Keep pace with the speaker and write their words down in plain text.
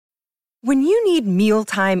When you need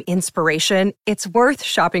mealtime inspiration, it's worth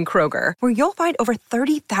shopping Kroger, where you'll find over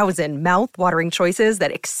 30,000 mouth-watering choices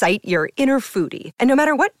that excite your inner foodie. And no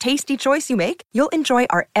matter what tasty choice you make, you'll enjoy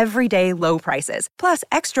our everyday low prices, plus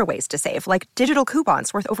extra ways to save, like digital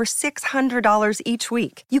coupons worth over $600 each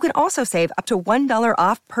week. You can also save up to $1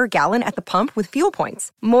 off per gallon at the pump with fuel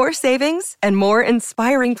points. More savings and more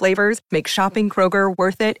inspiring flavors make shopping Kroger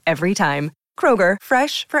worth it every time. Kroger,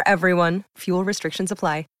 fresh for everyone. Fuel restrictions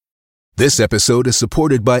apply. This episode is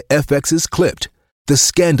supported by FX's Clipped, the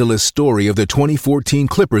scandalous story of the 2014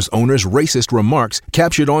 Clippers owner's racist remarks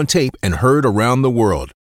captured on tape and heard around the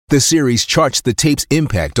world. The series charts the tape's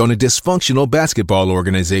impact on a dysfunctional basketball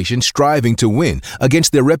organization striving to win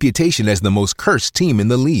against their reputation as the most cursed team in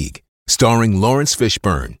the league. Starring Lawrence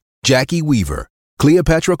Fishburne, Jackie Weaver,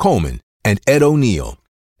 Cleopatra Coleman, and Ed O'Neill.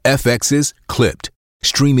 FX's Clipped,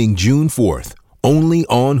 streaming June 4th, only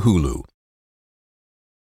on Hulu.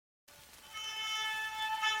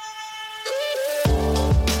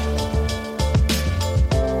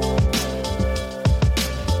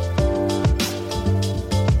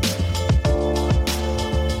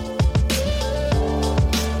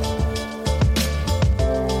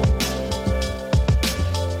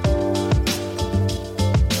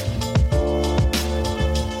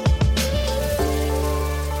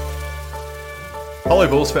 Hello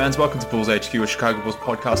Bulls fans, welcome to Bulls HQ, a Chicago Bulls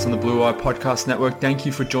podcast on the Blue Wire Podcast Network. Thank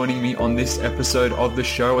you for joining me on this episode of the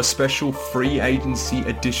show, a special free agency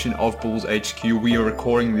edition of Bulls HQ. We are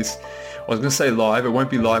recording this, I was going to say live, it won't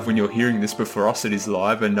be live when you're hearing this, but for us it is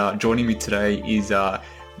live, and joining me today is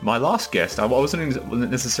my last guest. I wasn't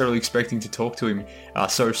necessarily expecting to talk to him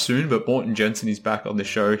so soon, but Morten Jensen is back on the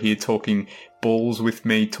show here talking Bulls with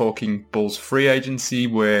me, talking Bulls free agency,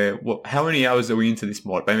 how many hours are we into this,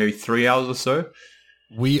 Mort? Maybe 3 hours or so?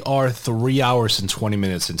 We are 3 hours and 20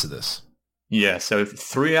 minutes into this. Yeah, so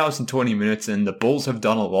 3 hours and 20 minutes, and the Bulls have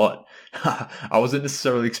done a lot. I wasn't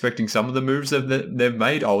necessarily expecting some of the moves that they've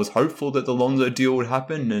made. I was hopeful that the Lonzo deal would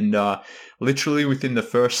happen, and literally within the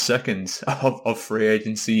first seconds of free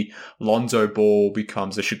agency, Lonzo Ball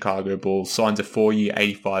becomes a Chicago Bull, signs a 4-year,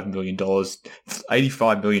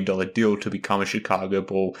 $85 million deal to become a Chicago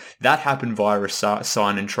Bull. That happened via a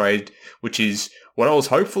sign and trade, which is what I was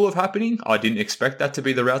hopeful of happening. I didn't expect that to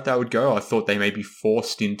be the route they would go. I thought they may be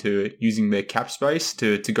forced into using their cap space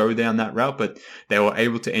to go down that route, but they were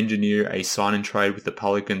able to engineer a sign and trade with the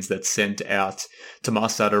Pelicans that sent out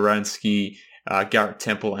Tomas Satoransky, Garrett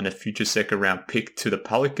Temple, and a future second round pick to the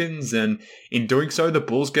Pelicans. And in doing so, the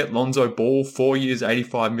Bulls get Lonzo Ball, 4 years,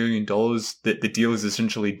 $85 million. The deal is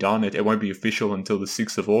essentially done. It won't be official until the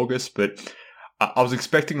 6th of August, but I was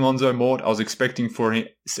expecting Lonzo Mort. I was expecting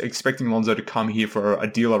Lonzo to come here for a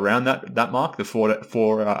deal around that mark, the four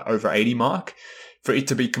over 80 mark, for it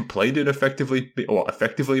to be completed effectively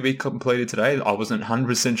be completed today. I wasn't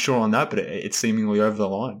 100% sure on that, but it's seemingly over the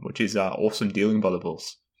line, which is awesome dealing by the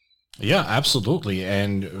Bulls. Yeah, absolutely.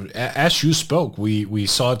 And as you spoke, we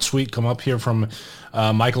saw a tweet come up here from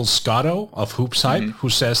Michael Scotto of Hoops Hype, who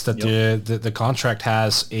says that the contract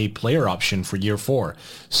has a player option for year 4.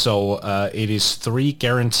 So it is 3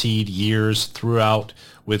 guaranteed years throughout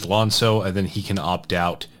with Lonzo, and then he can opt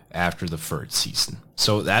out after the 3rd season.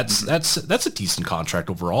 So that's a decent contract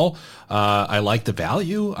overall. I like the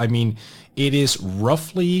value. I mean, it is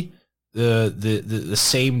roughly the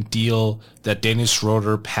same deal that Dennis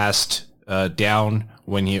Schroeder passed down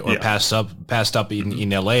when passed up in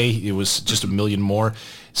LA. It was just $1 million more.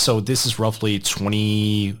 So this is roughly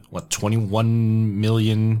 21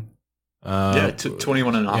 million.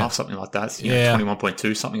 21 and a half, something like that.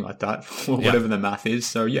 21.2, something like that, whatever the math is.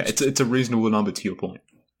 So yeah, it's a reasonable number to your point.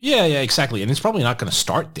 Yeah, exactly. And it's probably not going to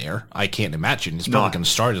start there. I can't imagine. It's probably going to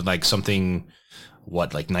start at like something,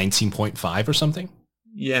 like 19.5 or something?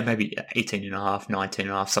 Yeah, maybe 18 and a half, 19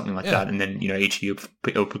 and a half, something like that. And then, each year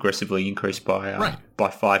it'll progressively increase by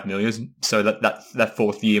 5 million. So that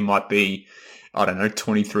 4th year might be, I don't know,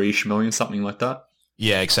 23-ish million, something like that.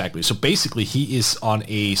 Yeah, exactly. So basically he is on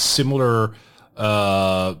a similar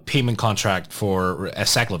payment contract for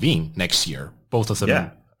Zach LaVine next year. Both of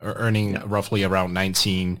them are earning roughly around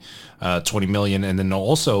 19, 20 million. And then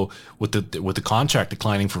also with the contract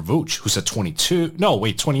declining for Vooch, who's at 22. No,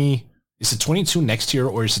 wait, 20. Is it 22 next year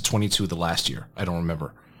or is it 22 the last year? I don't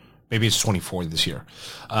remember. Maybe it's 24 this year.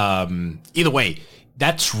 Either way,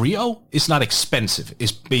 that trio is not expensive,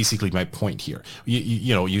 is basically my point here.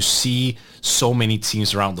 You see so many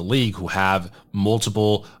teams around the league who have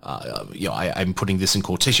multiple, I'm putting this in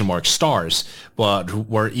quotation marks, stars, but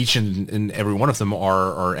where each and every one of them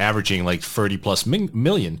are averaging like 30 plus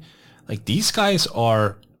million. Like these guys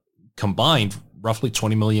are combined roughly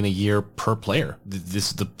 $20 million a year per player.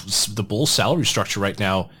 The Bulls salary structure right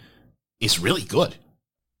now is really good.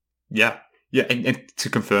 Yeah. Yeah, and to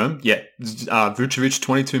confirm, Vucevic,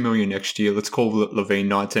 22 million next year. Let's call Levine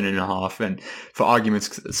 19.5, and for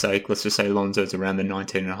argument's sake, let's just say Lonzo's around the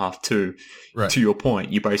 19.5 too. Right. To your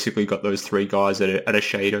point, you basically got those three guys at a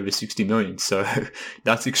shade over 60 million. So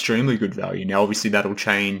that's extremely good value. Now, obviously, that'll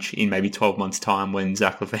change in maybe 12 months' time when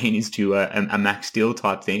Zach LaVine is due a max deal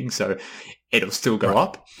type thing. So it'll still go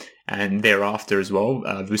up. And thereafter as well,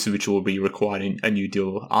 Vucevic will be required a new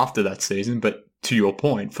deal after that season. But to your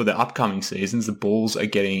point, for the upcoming seasons, the Bulls are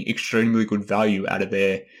getting extremely good value out of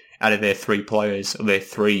their three players, or their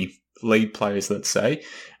three lead players, let's say.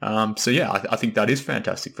 I think that is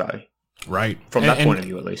fantastic value. Right. From that point of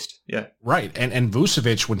view, at least. Yeah. Right. And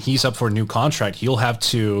Vucevic, when he's up for a new contract, he'll have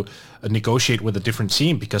to negotiate with a different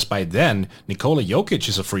team, because by then Nikola Jokic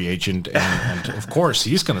is a free agent, and of course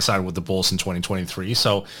he's going to sign with the Bulls in 2023.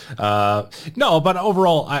 So no, but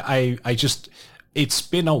overall, I just, it's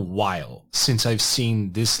been a while since I've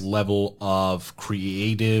seen this level of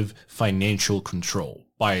creative financial control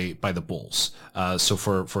by the Bulls. So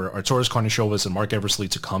for Arturas Karnisovas and Mark Eversley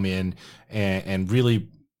to come in and really,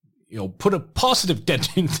 put a positive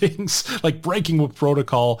dent in things, like breaking with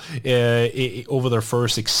protocol over their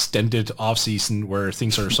first extended offseason where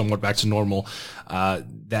things are somewhat back to normal,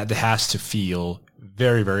 that has to feel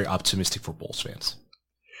very, very optimistic for Bulls fans.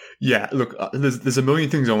 Yeah, look, there's a million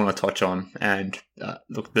things I want to touch on, and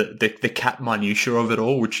look, the cap minutiae of it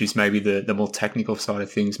all, which is maybe the more technical side of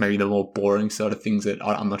things, maybe the more boring side of things that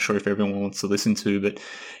I'm not sure if everyone wants to listen to, but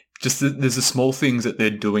just there's the small things that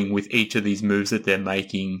they're doing with each of these moves that they're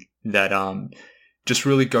making that just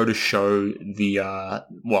really go to show the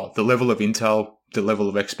level of intel, the level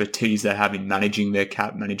of expertise they have in managing their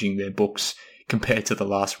cap, managing their books compared to the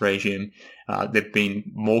last regime. They've been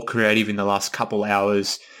more creative in the last couple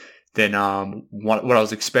hours than what I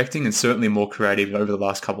was expecting, and certainly more creative over the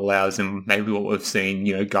last couple hours than maybe what we've seen,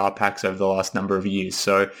 Garpax over the last number of years.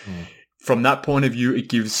 So from that point of view, it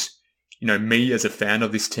gives me as a fan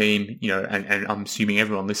of this team, and I'm assuming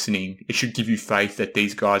everyone listening, it should give you faith that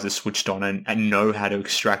these guys are switched on and know how to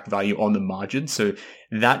extract value on the margin. So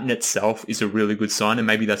that in itself is a really good sign, and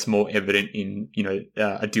maybe that's more evident in,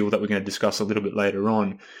 a deal that we're going to discuss a little bit later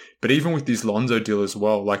on. But even with this Lonzo deal as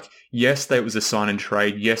well, like, yes, there was a sign and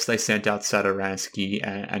trade. Yes, they sent out Satoransky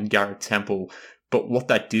and Garrett Temple. But what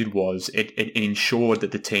that did was it ensured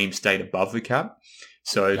that the team stayed above the cap.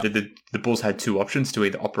 So the Bulls had two options to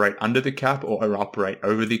either operate under the cap or operate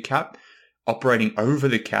over the cap. Operating over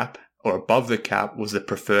the cap or above the cap was the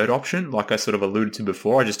preferred option. Like I sort of alluded to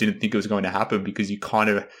before, I just didn't think it was going to happen because you kind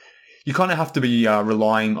of have to be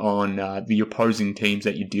relying on the opposing teams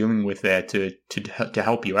that you're dealing with there to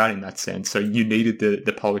help you out in that sense. So you needed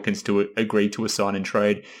the Pelicans to agree to a sign and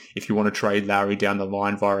trade. If you want to trade Lowry down the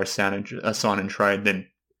line via a sign and trade, then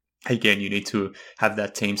again, you need to have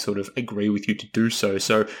that team sort of agree with you to do so.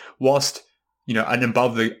 So whilst, an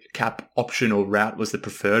above the cap option or route was the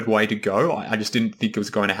preferred way to go, I just didn't think it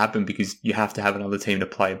was going to happen because you have to have another team to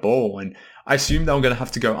play ball. And I assumed they were going to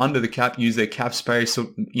have to go under the cap, use their cap space, or,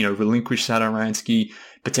 relinquish Satoransky,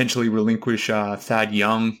 potentially relinquish Thad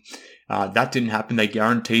Young. That didn't happen. They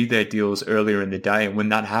guaranteed their deals earlier in the day. And when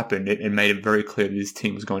that happened, it made it very clear that this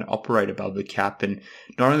team was going to operate above the cap. And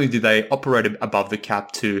not only did they operate above the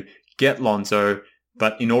cap to get Lonzo,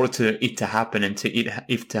 but in order to it to happen and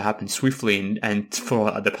if to happen swiftly and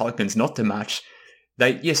for the Pelicans not to match,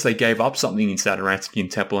 they gave up something in Satoransky and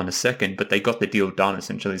Temple in a second, but they got the deal done,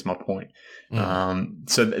 essentially, is my point.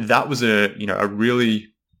 So that was a really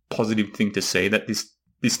positive thing to see, that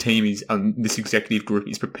this team is, this executive group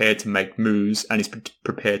is prepared to make moves and is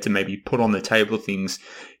prepared to maybe put on the table things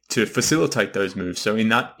to facilitate those moves. So in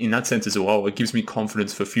that sense as well, it gives me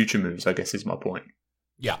confidence for future moves, I guess, is my point.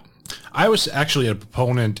 Yeah. I was actually a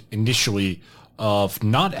proponent initially of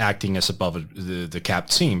not acting as above the cap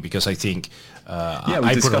team, because I think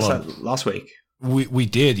we discussed that last week. We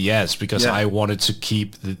did, yes, because I wanted to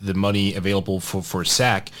keep the money available for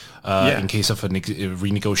Zach in case of a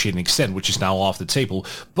renegotiating extent, which is now off the table.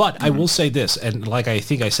 But I will say this, and like I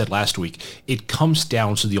think I said last week, it comes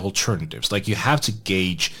down to the alternatives. Like, you have to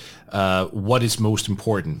gauge what is most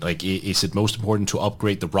important. Like, is it most important to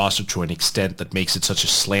upgrade the roster to an extent that makes it such a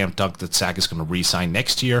slam dunk that Zach is going to re-sign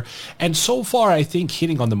next year? And so far, I think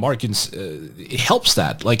hitting on the margins, it helps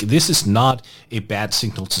that. Like, this is not a bad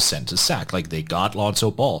signal to send to Zach. Like, they got Lonzo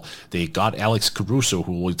Ball. They got Alex Caruso,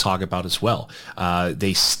 who we'll talk about as well.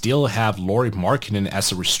 They still have Lauri Markkanen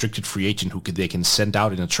as a restricted free agent who they can send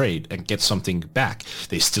out in a trade and get something back.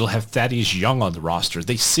 They still have Thaddeus Young on the roster.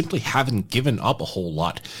 They simply haven't given up a whole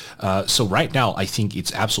lot. So right now, I think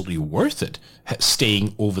it's absolutely worth it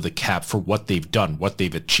staying over the cap for what they've done, what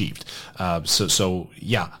they've achieved. So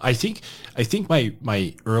yeah, I think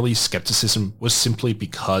my early skepticism was simply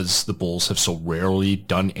because the Bulls have so rarely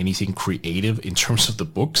done anything creative in terms of the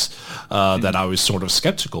books that I was sort of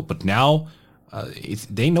skeptical. But now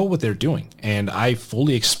they know what they're doing, and I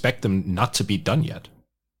fully expect them not to be done yet.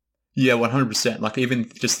 Yeah, 100%. Like, even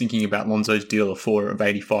just thinking about Lonzo's deal of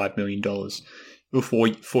 $85 million, or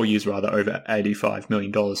 4 years rather, over $85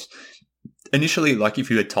 million. Initially, like, if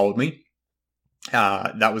you had told me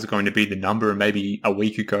that was going to be the number maybe a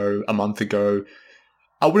week ago, a month ago,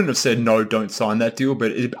 I wouldn't have said, no, don't sign that deal,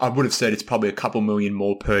 but I would have said it's probably a couple million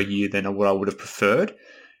more per year than what I would have preferred.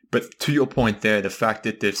 But to your point there, the fact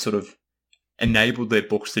that they've sort of enabled their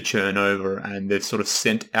books to churn over, and they've sort of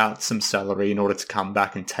sent out some salary in order to come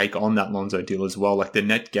back and take on that Lonzo deal as well. Like, the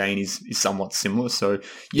net gain is somewhat similar. So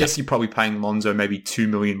yes, you're probably paying Lonzo maybe $2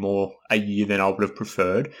 million more a year than I would have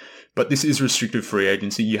preferred, but this is restricted free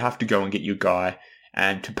agency. You have to go and get your guy,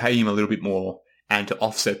 and to pay him a little bit more, and to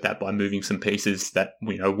offset that by moving some pieces that,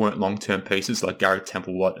 weren't long-term pieces, like Garrett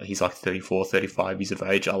Temple. He's like 34, 35 years of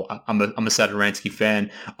age. I'm a Satoransky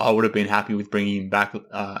fan. I would have been happy with bringing him back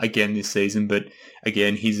again this season, but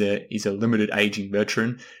again, he's a limited aging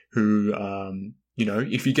veteran who,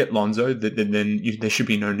 if you get Lonzo, then there should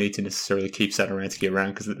be no need to necessarily keep Satoransky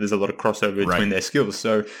around, because there's a lot of crossover between their skills.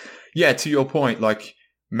 So, yeah, to your point, like,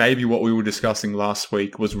 maybe what we were discussing last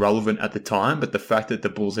week was relevant at the time, but the fact that the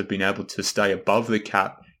Bulls have been able to stay above the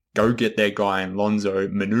cap, go get their guy in Lonzo,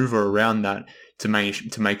 maneuver around that to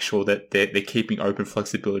make sure that they're keeping open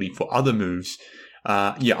flexibility for other moves.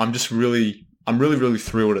 I'm really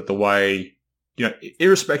thrilled at the way,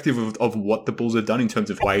 irrespective of what the Bulls have done in terms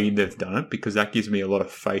of way they've done it, because that gives me a lot of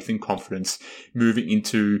faith and confidence moving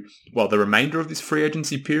into, the remainder of this free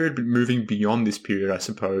agency period, but moving beyond this period, I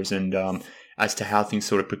suppose, and as to how things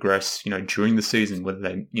sort of progress, during the season, whether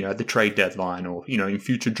they, at the trade deadline, or, in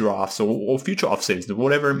future drafts or future off seasons,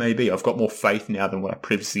 whatever it may be. I've got more faith now than what I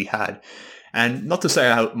previously had. And not to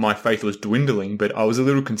say how my faith was dwindling, but I was a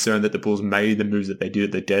little concerned that the Bulls made the moves that they did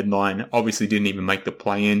at the deadline, obviously didn't even make the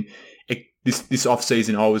play-in. This off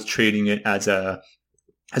season, I was treating it as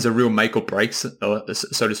a real make or break, so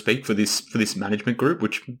to speak, for this management group,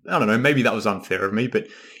 which, I don't know, maybe that was unfair of me, but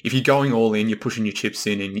if you're going all in, you're pushing your chips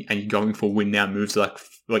in, and you're going for win now moves like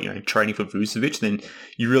trading for Vucevic, then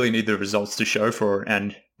you really need the results to show for it.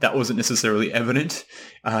 And that wasn't necessarily evident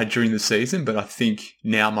during the season, but I think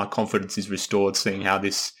now my confidence is restored, seeing how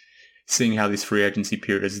this free agency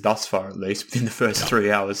period is thus far, at least within the first 3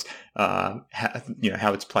 hours, how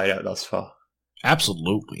it's played out thus far.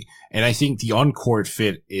 Absolutely. And I think the on-court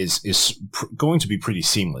fit is going to be pretty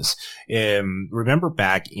seamless. Remember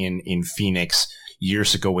back in Phoenix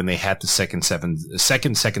years ago when they had the second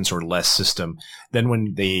seconds or less system, then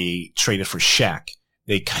when they traded for Shaq,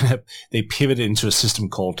 they pivoted into a system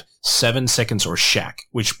called 7 seconds or Shaq,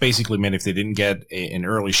 which basically meant if they didn't get an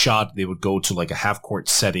early shot, they would go to like a half-court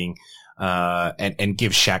setting and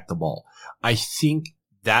give Shaq the ball. I think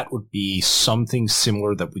that would be something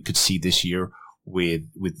similar that we could see this year with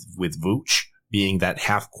Vooch being that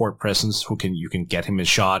half court presence you can get him a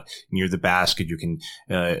shot near the basket. You can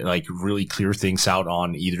really clear things out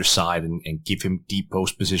on either side and give him deep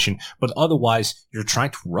post position. But otherwise, you're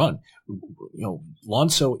trying to run.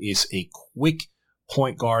 Lonzo is a quick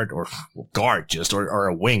point guard or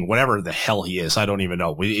a wing, whatever the hell he is. I don't even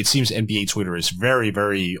know. It seems NBA Twitter is very,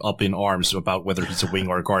 very up in arms about whether he's a wing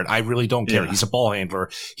or a guard. I really don't care. Yeah. He's a ball handler.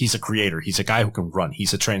 He's a creator. He's a guy who can run.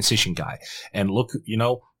 He's a transition guy. And look,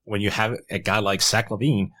 when you have a guy like Zach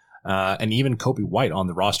LaVine, and even Kobe White on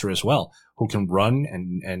the roster as well, who can run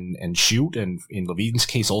and shoot, and in LaVine's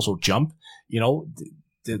case also jump,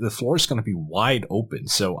 the floor is going to be wide open.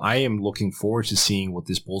 So I am looking forward to seeing what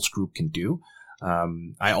this Bulls group can do.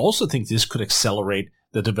 I also think this could accelerate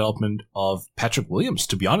the development of Patrick Williams,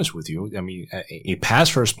 to be honest with you. I mean, a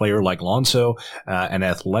pass-first player like Lonzo, an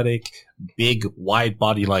athletic, big, wide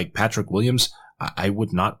body like Patrick Williams, I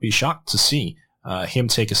would not be shocked to see him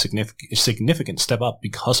take a significant step up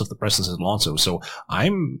because of the presence of Lonzo. So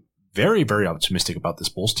I'm very, very optimistic about this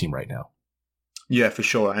Bulls team right now. Yeah, for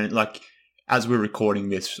sure. And as we're recording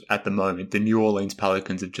this at the moment, the New Orleans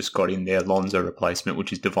Pelicans have just got in their Lonzo replacement,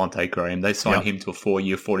 which is Devontae Graham. They signed him to a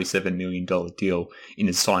 4-year, $47 million deal in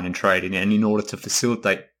a sign and trade. And in order to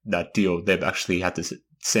facilitate that deal, they've actually had to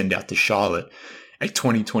send out to Charlotte a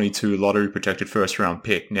 2022 lottery protected first round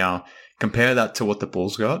pick. Now, compare that to what the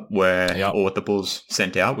Bulls got, or what the Bulls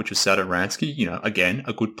sent out, which was Satoransky, again,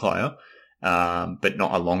 a good player, but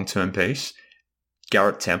not a long-term piece.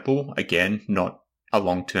 Garrett Temple, again, not a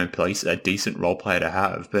long-term piece, a decent role player to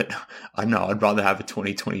have. But I don't know, I'd rather have a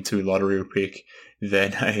 2022 lottery pick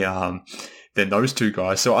than than those two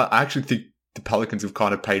guys. So I actually think the Pelicans have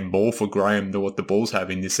kind of paid more for Graham than what the Bulls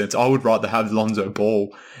have in this sense. I would rather have Lonzo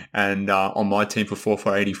Ball and on my team for 4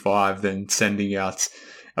 for 85 than sending out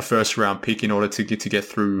a first-round pick in order to get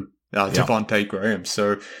through Devontae Graham.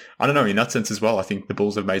 So I don't know, in that sense as well, I think the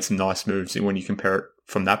Bulls have made some nice moves when you compare it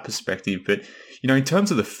from that perspective. But, you know, in terms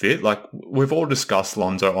of the fit, like we've all discussed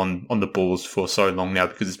Lonzo on the Bulls for so long now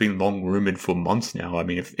because it's been long rumored for months now. I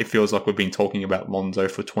mean, it feels like we've been talking about Lonzo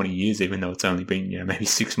for 20 years, even though it's only been, you know, maybe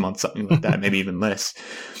 6 months, something like that, maybe even less.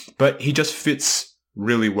 But he just fits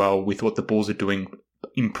really well with what the Bulls are doing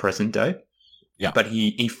in present day. Yeah. But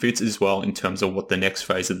he fits as well in terms of what the next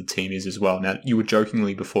phase of the team is as well. Now, you were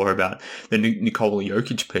jokingly before about the Nikola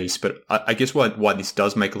Jokic piece, but I guess why this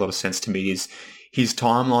does make a lot of sense to me is his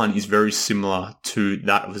timeline is very similar to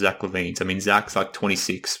that of Zach LaVine's. I mean, Zach's like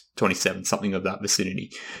 26, 27, something of that vicinity.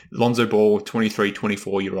 Lonzo Ball, 23,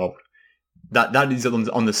 24-year-old. That is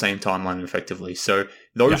on the same timeline, effectively. So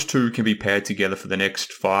those two can be paired together for the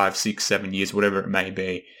next 5, 6, 7 years, whatever it may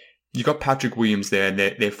be. You got Patrick Williams there, and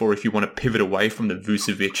therefore, if you want to pivot away from the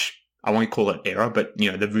Vucevic, I won't call it era, but you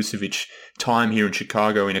know the Vucevic time here in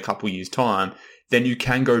Chicago in a couple of years' time, then you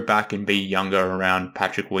can go back and be younger around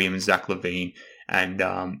Patrick Williams, Zach LaVine, and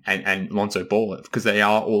Lonzo Ball, because they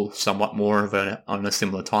are all somewhat more of on a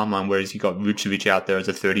similar timeline. Whereas you got Vucevic out there as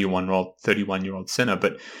a 31-year-old center,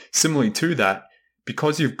 but similarly to that,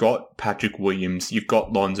 because you've got Patrick Williams, you've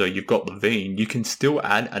got Lonzo, you've got LaVine, you can still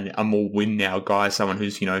add a more win-now guy, someone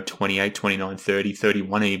who's, you know, 28, 29, 30,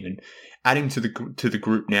 31 even, adding to the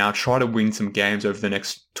group now, try to win some games over the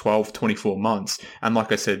next 12, 24 months. And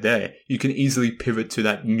like I said there, you can easily pivot to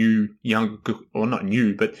that new, young, or not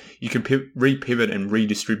new, but you can re-pivot and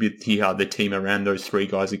redistribute the team around those three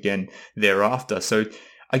guys again thereafter. So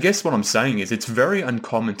I guess what I'm saying is it's very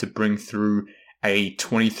uncommon to bring through a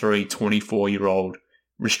 23, 24-year-old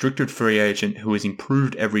restricted free agent who has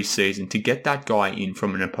improved every season, to get that guy in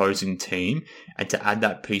from an opposing team and to add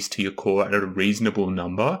that piece to your core at a reasonable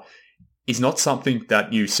number is not something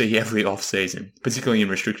that you see every offseason, particularly in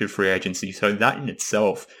restricted free agency. So that in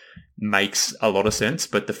itself makes a lot of sense.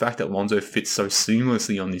 But the fact that Lonzo fits so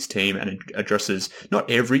seamlessly on this team and addresses not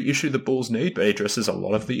every issue the Bulls need, but addresses a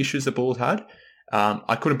lot of the issues the Bulls had,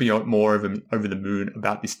 I couldn't be more over the moon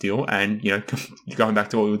about this deal. And, you know, going back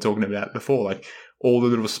to what we were talking about before, like all the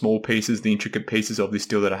little small pieces, the intricate pieces of this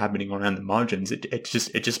deal that are happening around the margins, it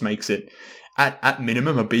just makes it at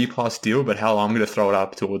minimum a B+ deal. But hell, I'm going to throw it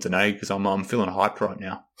up towards an A because I'm feeling hyped right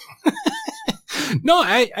now. No,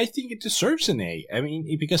 I think it deserves an A. I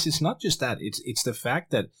mean, because it's not just that; it's the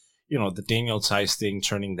fact that, you know, the Daniel Theis thing,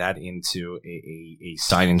 turning that into a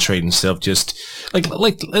sign and trade instead of just like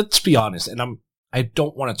let's be honest, and I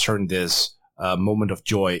don't want to turn this moment of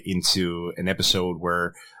joy into an episode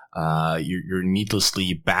where you're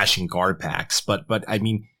needlessly bashing guard packs, but I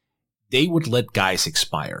mean, they would let guys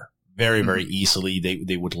expire very, very easily.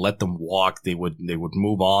 They would let them walk. They would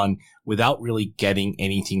move on without really getting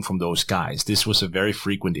anything from those guys. This was a very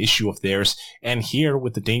frequent issue of theirs. And here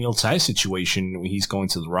with the Daniel Theis situation, he's going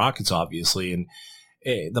to the Rockets, obviously, and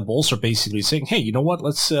the Bulls are basically saying, hey, you know what?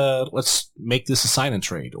 Let's make this a sign and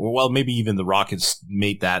trade. Or, well, maybe even the Rockets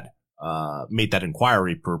made that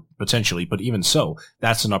inquiry potentially, but even so,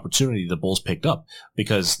 that's an opportunity the Bulls picked up,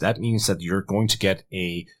 because that means that you're going to get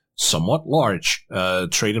a somewhat large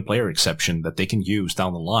traded player exception that they can use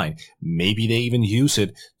down the line. Maybe they even use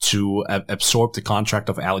it to absorb the contract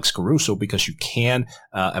of Alex Caruso, because you can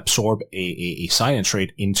absorb a sign and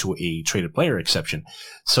trade into a traded player exception.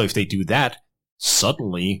 So if they do that,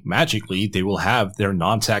 suddenly, magically, they will have their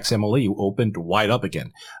non-tax MLE opened wide up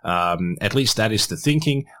again. At least that is the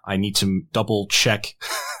thinking. I need to double check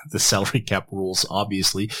the salary cap rules,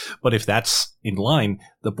 obviously. But if that's in line,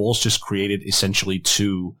 the Bulls just created essentially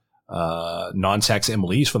two non-tax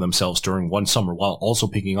MLEs for themselves during one summer, while also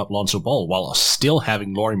picking up Lonzo Ball, while still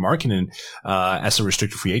having Lauri Markkanen as a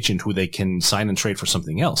restricted free agent who they can sign and trade for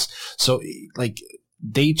something else. So, like,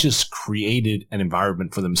 they just created an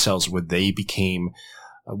environment for themselves where they became,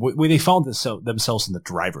 where they found themselves in the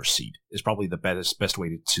driver's seat is probably the best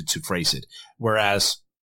way to phrase it. Whereas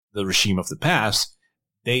the regime of the past,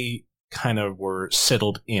 they kind of were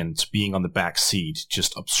settled into being on the back seat,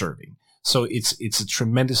 just observing. So it's a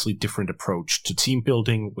tremendously different approach to team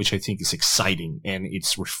building, which I think is exciting and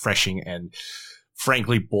it's refreshing. And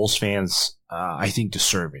frankly, Bulls fans, I think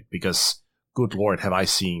deserve it, because good Lord, have I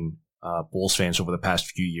seen Bulls fans over the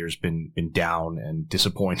past few years been down and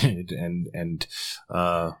disappointed and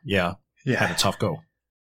had a tough go.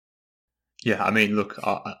 Yeah, I mean, look,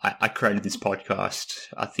 I created this podcast,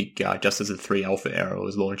 I think, just as the 3 Alpha era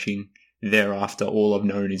was launching. Thereafter, all I've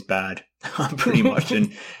known is bad, pretty much.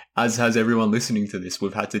 And as has everyone listening to this,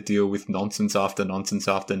 we've had to deal with nonsense after nonsense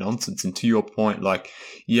after nonsense. And to your point, like,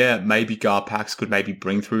 yeah, maybe Garpax could maybe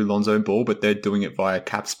bring through Lonzo Ball, but they're doing it via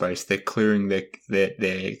cap space. They're clearing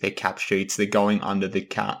their cap sheets. They're going under the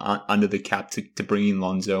cap to bring in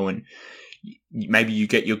Lonzo, and maybe you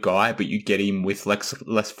get your guy, but you get him with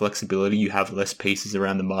less flexibility. You have less pieces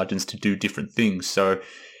around the margins to do different things. So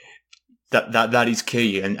that is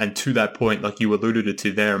key. And to that point, like you alluded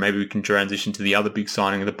to there, maybe we can transition to the other big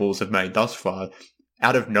signing the Bulls have made thus far.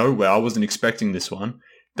 Out of nowhere, I wasn't expecting this one.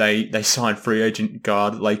 They signed free agent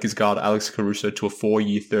Lakers guard Alex Caruso to a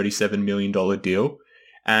 4-year, $37 million deal.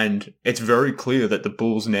 And it's very clear that the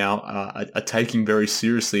Bulls now are taking very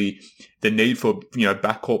seriously the need for,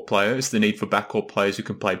 backcourt players who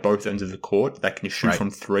can play both ends of the court, that can shoot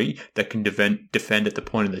from three, that can defend at the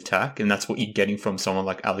point of attack. And that's what you're getting from someone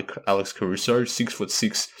like Alex Caruso,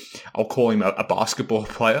 6'6". I'll call him a basketball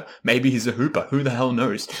player. Maybe he's a hooper. Who the hell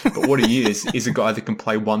knows? But what he is a guy that can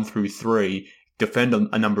play 1 through 3, defend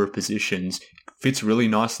a number of positions, fits really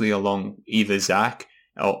nicely along either Zach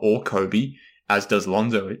or Kobe, as does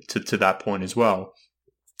Lonzo to that point as well,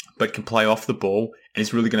 but can play off the ball and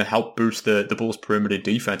is really going to help boost the Bulls' perimeter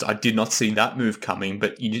defense. I did not see that move coming,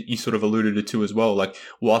 but you sort of alluded it to as well. Like,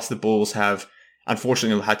 whilst the Bulls have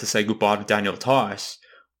unfortunately had to say goodbye to Daniel Tice,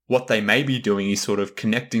 what they may be doing is sort of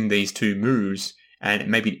connecting these two moves and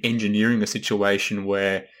maybe engineering a situation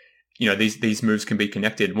where these moves can be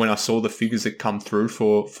connected. When I saw the figures that come through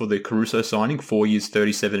for the Caruso signing, 4 years,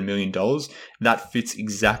 $37 million, that fits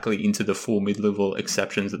exactly into the full mid-level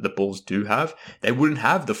exceptions that the Bulls do have. They wouldn't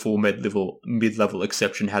have the full mid-level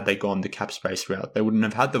exception had they gone the cap space route. They wouldn't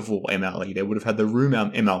have had the full MLE. They would have had the room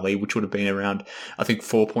MLE, which would have been around, I think,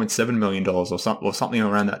 $4.7 million or something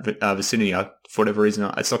around that vicinity. For whatever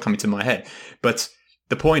reason, it's not coming to my head. But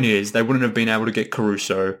the point is, they wouldn't have been able to get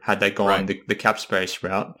Caruso had they gone the cap space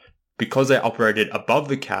route. Because they operated above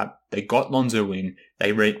the cap, they got Lonzo in,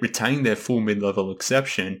 they retained their full mid-level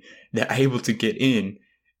exception, they're able to get in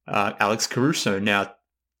Alex Caruso. Now,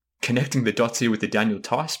 connecting the dots here with the Daniel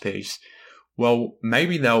Tice piece, well,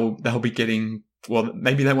 maybe they'll be getting, well,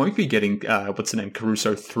 maybe they won't be getting,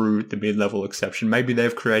 Caruso through the mid-level exception. Maybe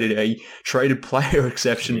they've created a traded player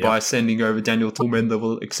exception by sending over Daniel to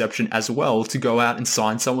mid-level exception as well to go out and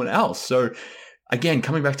sign someone else. So, again,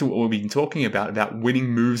 coming back to what we've been talking about winning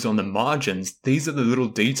moves on the margins, these are the little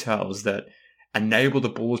details that enable the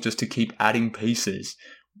Bulls just to keep adding pieces.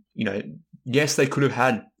 Yes, they could have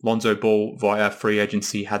had Lonzo Ball via free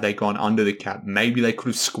agency had they gone under the cap. Maybe they could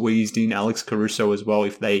have squeezed in Alex Caruso as well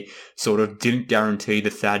if they sort of didn't guarantee the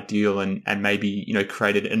Thad deal and maybe,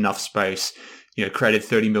 created enough space, created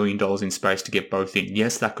 $30 million in space to get both in.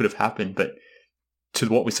 Yes, that could have happened, but to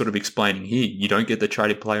what we're sort of explaining here, you don't get the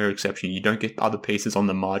traded player exception. You don't get other pieces on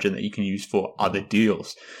the margin that you can use for other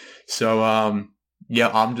deals. So, I'm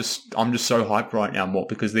just so hyped right now, Mort,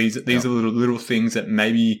 because these are little things that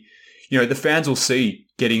maybe, the fans will see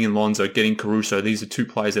getting in Lonzo, getting Caruso. These are two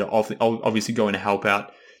players that are obviously going to help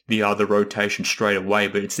out the rotation straight away,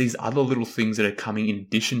 but it's these other little things that are coming in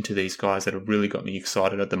addition to these guys that have really got me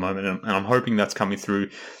excited at the moment, and I'm hoping that's coming through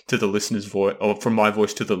to the listeners' voice, or from my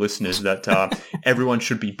voice to the listeners, that everyone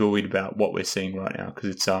should be buoyed about what we're seeing right now, because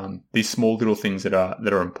it's these small little things that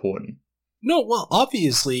are important. No, well,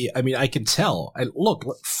 obviously, I mean, I can tell. And look,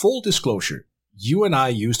 full disclosure, you and I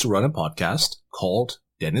used to run a podcast called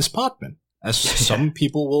Dennis Potman, as some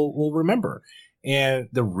people will remember, and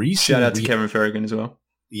the reason shout out to Kevin Farragon as well.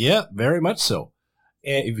 Yeah, very much so.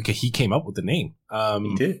 And he came up with the name.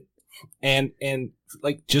 He did. And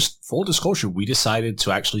like, just full disclosure, we decided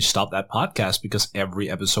to actually stop that podcast because every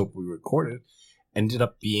episode we recorded ended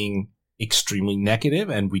up being extremely negative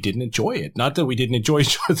and we didn't enjoy it. Not that we didn't enjoy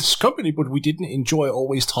this company, but we didn't enjoy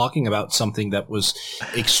always talking about something that was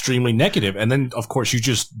extremely negative. And then, of course, you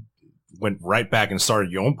just went right back and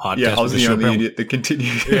started your own podcast. Yeah, I was the only idiot that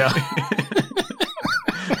continued. Yeah.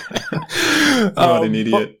 Not an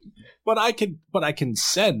idiot. But I can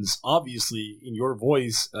sense, obviously, in your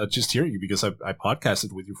voice, just hearing you, because I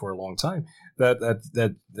podcasted with you for a long time,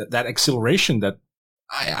 that acceleration that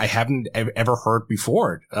I haven't ever heard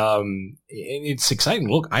before. And it's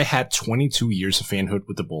exciting. Look, I had 22 years of fanhood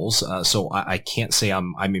with the Bulls, so I can't say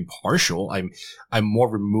I'm impartial. I'm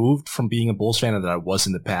more removed from being a Bulls fan than I was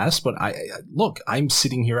in the past. But I'm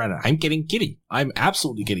sitting here and I'm getting giddy. I'm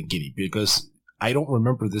absolutely getting giddy because I don't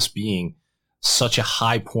remember this being such a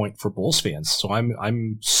high point for Bulls fans. So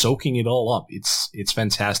I'm soaking it all up. It's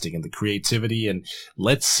fantastic, and the creativity, and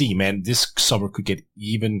let's see, man, this summer could get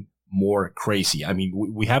even more crazy. I mean,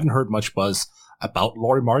 we haven't heard much buzz about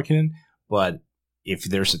Lauri Markkanen, but if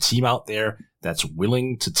there's a team out there that's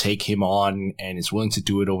willing to take him on and is willing to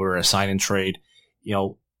do it over a sign and trade,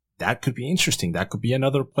 that could be interesting. That could be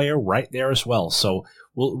another player right there as well. So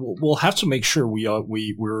we'll have to make sure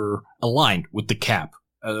we're aligned with the cap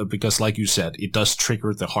because, like you said, it does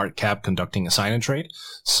trigger the hard cap conducting a sign and trade.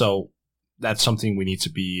 So that's something we need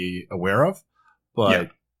to be aware of.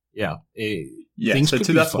 But so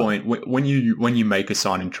to that point, when you make a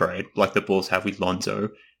sign and trade like the Bulls have with Lonzo,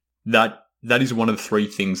 that is one of the three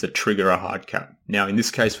things that trigger a hard cap. Now, in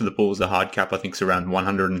this case for the Bulls, the hard cap I think is around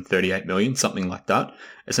 138 million, something like that.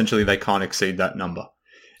 Essentially, they can't exceed that number.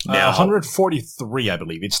 Now, 143, I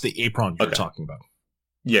believe. It's the apron you're talking about.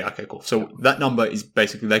 Yeah, okay, cool. So that number is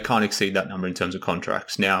basically, they can't exceed that number in terms of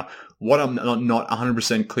contracts. Now, what I'm not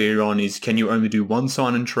 100% clear on is, can you only do one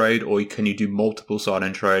sign and trade, or can you do multiple sign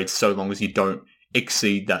and trades so long as you don't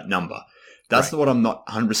exceed that number? That's what I'm not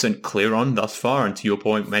 100% clear on thus far. And to your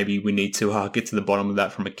point, maybe we need to get to the bottom of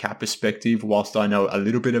that from a cap perspective. Whilst I know a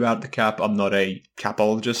little bit about the cap, I'm not a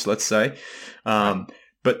capologist, let's say.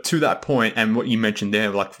 But to that point, and what you mentioned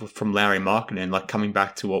there, like from Lauri Markkanen, like coming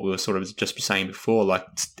back to what we were sort of just saying before, like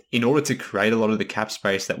in order to create a lot of the cap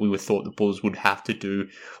space that we were thought the Bulls would have to do,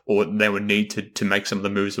 or they would need to make some of the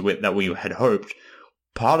moves that we had hoped,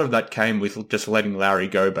 part of that came with just letting Lauri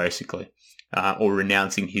go, basically. Or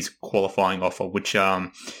renouncing his qualifying offer,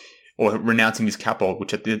 or renouncing his cap hold,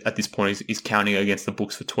 which at this point is counting against the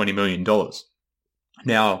books for $20 million.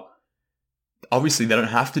 Now, obviously, they don't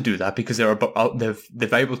have to do that because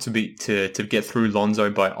they've able to get through Lonzo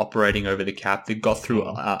by operating over the cap. They got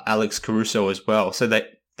through Alex Caruso as well, so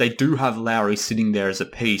they do have Lauri sitting there as a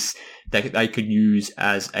piece that they could use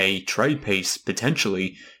as a trade piece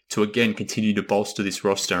potentially to again continue to bolster this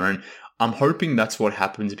roster. And I'm hoping that's what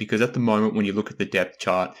happens because at the moment, when you look at the depth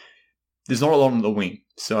chart, there's not a lot on the wing.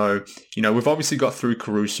 So, we've obviously got through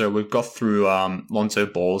Caruso, we've got through Lonzo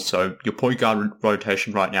Ball. So your point guard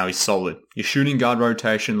rotation right now is solid. Your shooting guard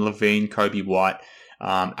rotation, Levine, Kobe White,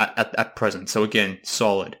 at present. So again,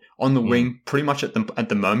 solid. On the wing, pretty much at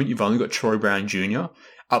the moment, you've only got Troy Brown Jr.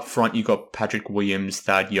 Up front, you've got Patrick Williams,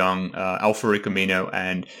 Thad Young, Al-Farouq Amino,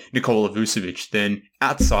 and Nikola Vucevic. Then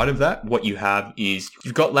outside of that, what you have is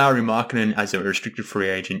you've got Lauri Markkanen as a restricted free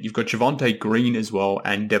agent. You've got Javonte Green as well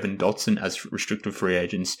and Devin Dotson as restricted free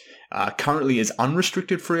agents. Currently as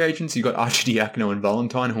unrestricted free agents, you've got Arcidiacono and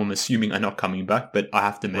Valentine, who I'm assuming are not coming back, but I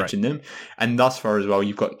have to mention them. And thus far as well,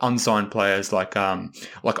 you've got unsigned players like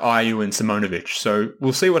Ayu and Simonovic. So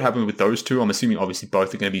we'll see what happens with those two. I'm assuming obviously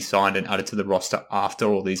both are going to be signed and added to the roster after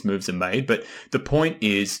all these moves are made. But the point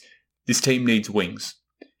is, this team needs wings.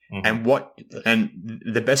 And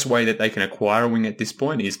the best way that they can acquire a wing at this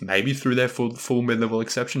point is maybe through their full mid-level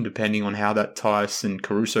exception, depending on how that Tice and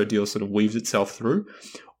Caruso deal sort of weaves itself through.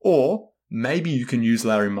 Or maybe you can use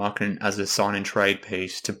Lauri Markkanen as a sign and trade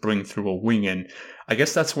piece to bring through a wing. And I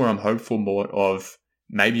guess that's where I'm hopeful more of,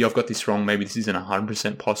 maybe I've got this wrong, maybe this isn't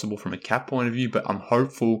 100% possible from a cap point of view, but I'm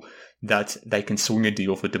hopeful that they can swing a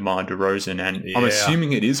deal for DeMar DeRozan. And I'm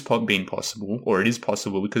assuming it is being possible, or it is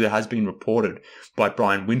possible because it has been reported by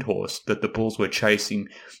Brian Windhorst that the Bulls were chasing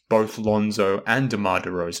both Lonzo and DeMar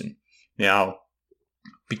DeRozan. Now,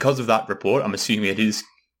 because of that report, I'm assuming it is,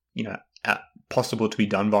 possible to be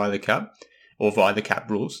done via the cap or via the cap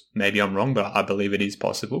rules. Maybe I'm wrong, but I believe it is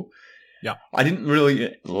possible. Yeah, I didn't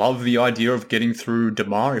really love the idea of getting through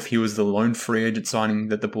DeMar if he was the lone free agent signing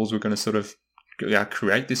that the Bulls were going to sort of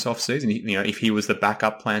create this offseason, if he was the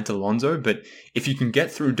backup plan to Lonzo. But if you can get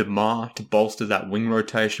through DeMar to bolster that wing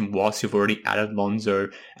rotation whilst you've already added Lonzo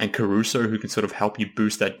and Caruso, who can sort of help you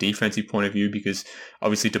boost that defensive point of view, because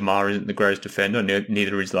obviously DeMar isn't the greatest defender,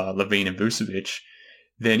 neither is Levine and Vucevic.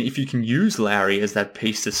 Then if you can use Lauri as that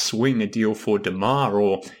piece to swing a deal for DeMar,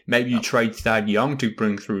 or maybe you trade Thad Young to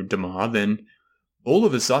bring through DeMar, then all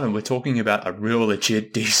of a sudden we're talking about a real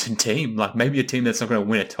legit decent team. Like maybe a team that's not going to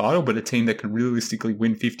win a title, but a team that can realistically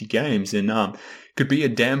win 50 games and could be a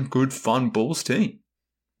damn good, fun Bulls team.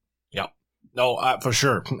 Yeah, no, for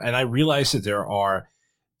sure. And I realize that there are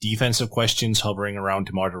defensive questions hovering around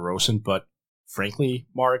DeMar DeRozan, but frankly,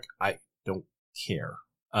 Mark, I don't care.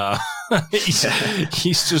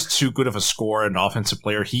 He's just too good of a scorer and offensive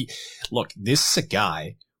player. This is a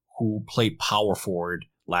guy who played power forward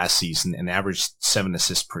last season and averaged 7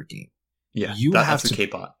 assists per game. Yeah, that's the key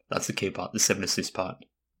part. That's the key part, the 7 assist part.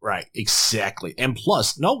 Right, exactly. And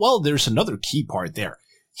plus, there's another key part there.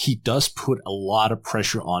 He does put a lot of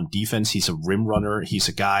pressure on defense. He's a rim runner. He's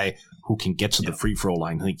a guy who can get to the free throw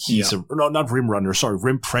line. Like not rim runner, sorry,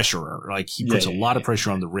 rim pressurer. Like he puts a lot of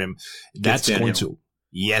pressure on the rim. That's going to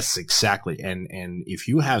Yes, exactly. And if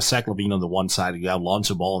you have Zach LaVine on the one side, and you have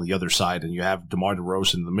Lonzo Ball on the other side, and you have DeMar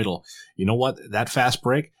DeRozan in the middle, you know what? That fast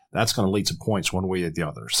break, that's going to lead to points one way or the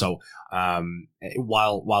other. So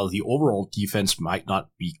while the overall defense might not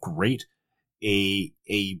be great, a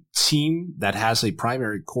team that has a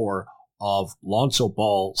primary core of Lonzo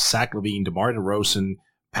Ball, Zach LaVine, DeMar DeRozan,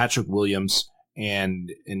 Patrick Williams,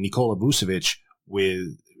 and Nikola Vucevic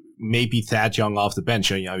with maybe Thad Young off the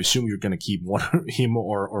bench. I assume you're going to keep him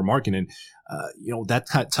or Markkanen.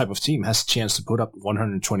 That type of team has a chance to put up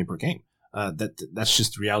 120 per game. That's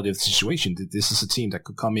just the reality of the situation. This is a team that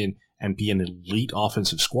could come in and be an elite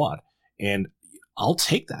offensive squad. And I'll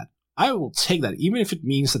take that. I will take that. Even if it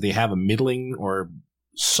means that they have a middling or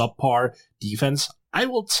subpar defense, I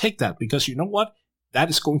will take that because you know what? That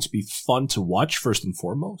is going to be fun to watch first and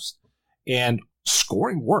foremost. And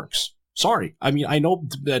scoring works. Sorry. I mean, I know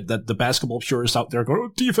that the basketball purists out there go,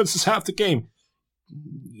 oh, defense is half the game.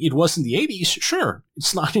 It was in the 80s. Sure.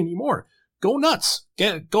 It's not anymore. Go nuts.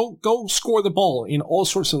 Go score the ball in all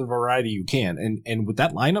sorts of variety you can. And with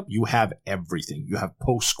that lineup, you have everything. You have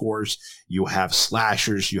post scores, you have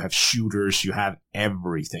slashers, you have shooters, you have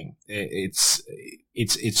everything. It's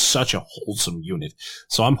such a wholesome unit.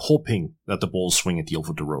 So I'm hoping that the Bulls swing a deal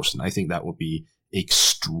for DeRozan. I think that would be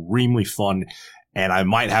extremely fun. And I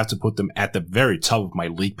might have to put them at the very top of my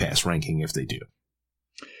League Pass ranking if they do.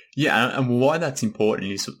 Yeah, and why that's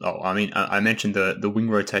important is, I mentioned the wing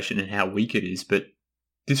rotation and how weak it is, but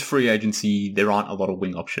this free agency, there aren't a lot of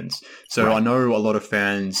wing options. So right. I know a lot of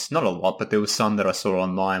fans, not a lot, but there was some that I saw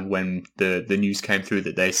online when the news came through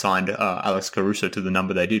that they signed Alex Caruso to the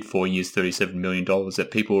number they did, 4 years, $37 million, that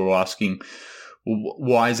people were asking,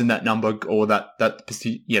 why isn't that number or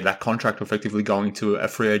that contract effectively going to a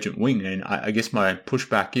free agent wing? And I guess my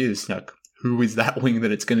pushback is, like, who is that wing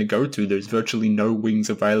that it's going to go to? There's virtually no wings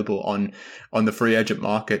available on the free agent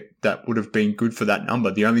market that would have been good for that number.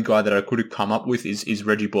 The only guy that I could have come up with is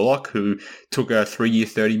Reggie Bullock, who took a 3-year,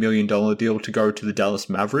 $30 million deal to go to the Dallas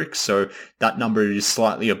Mavericks. So that number is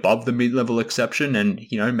slightly above the mid-level exception. And,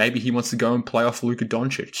 maybe he wants to go and play off Luka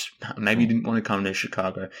Doncic. Maybe he didn't want to come to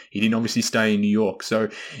Chicago. He didn't obviously stay in New York. So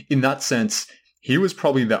in that sense, he was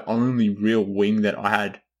probably the only real wing that I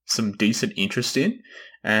had some decent interest in.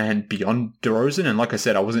 And beyond DeRozan, and like I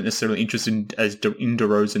said, I wasn't necessarily interested in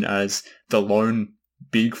DeRozan as the lone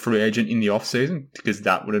big free agent in the offseason because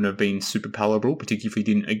that wouldn't have been super palatable, particularly if he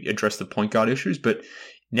didn't address the point guard issues. But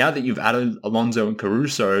now that you've added Lonzo and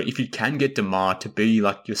Caruso, if you can get DeMar to be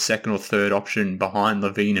like your second or third option behind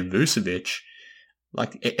LaVine and Vucevic,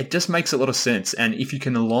 like it just makes a lot of sense. And if you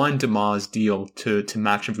can align DeMar's deal to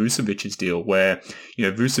match Vucevic's deal, where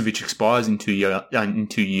Vucevic expires in 2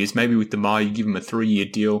 years, maybe with DeMar you give him a 3-year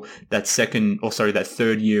deal. That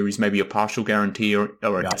third year is maybe a partial guarantee,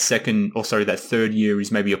 that third year is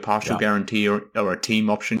maybe a partial guarantee or a team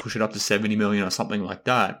option. Push it up to $70 million or something like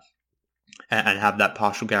that, and have that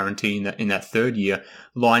partial guarantee in that third year,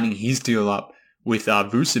 lining his deal up with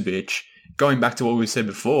Vucevic. Going back to what we said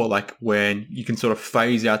before, like when you can sort of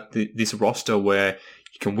phase out this roster where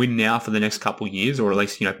you can win now for the next couple of years, or at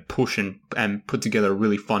least, push and put together a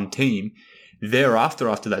really fun team. Thereafter,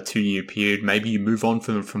 after that 2-year period, maybe you move on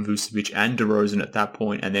from Vucevic and DeRozan at that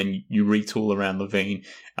point, and then you retool around LaVine,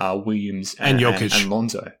 Williams, and Jokic and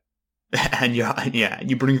Lonzo. And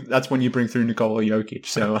that's when you bring through Nikola Jokic.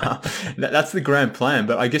 So that's the grand plan.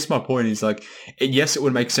 But I guess my point is, like, yes, it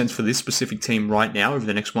would make sense for this specific team right now over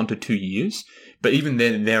the next 1 to 2 years. But even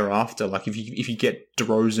then, thereafter, like if you get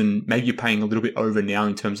DeRozan, maybe you're paying a little bit over now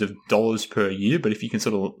in terms of dollars per year. But if you can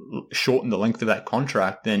sort of shorten the length of that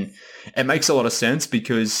contract, then it makes a lot of sense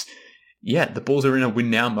because, the Bulls are in a win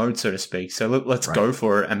now mode, so to speak. So let's go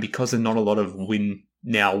for it. And because there's not a lot of wing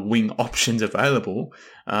options available,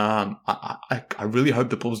 I really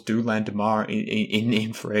hope the Bulls do land DeMar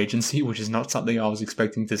in free agency, which is not something I was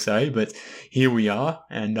expecting to say, but here we are,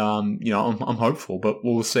 and I'm hopeful, but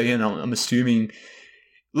we'll see. And I'm assuming,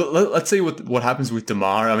 let's see what happens with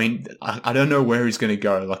DeMar. I mean, I don't know where he's going to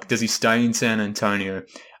go. Like, does he stay in San Antonio?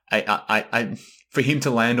 For him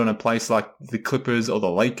to land on a place like the Clippers or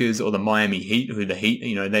the Lakers or the Miami Heat, who the Heat,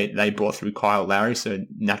 they brought through Kyle Lowry, so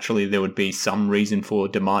naturally there would be some reason for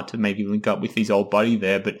DeMar to maybe link up with his old buddy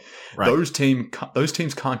there. But those teams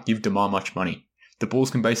can't give DeMar much money. The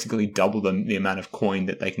Bulls can basically double the amount of coin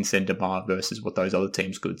that they can send DeMar versus what those other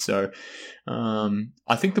teams could. So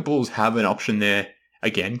I think the Bulls have an option there.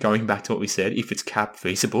 Again, going back to what we said, if it's cap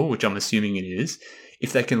feasible, which I'm assuming it is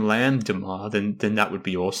if they can land DeMar, then that would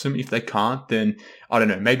be awesome. If they can't, then I don't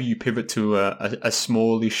know, maybe you pivot to a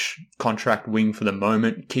smallish contract wing for the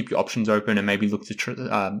moment, keep your options open, and maybe look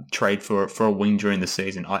to trade for a wing during the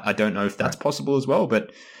season. I don't know if that's possible as well,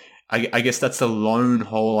 but I guess that's the lone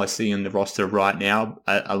hole I see in the roster right now,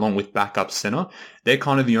 along with backup center. They're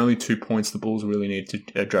kind of the only 2 points the Bulls really need to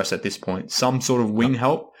address at this point. Some sort of wing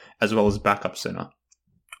help as well as backup center.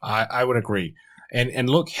 I would agree. And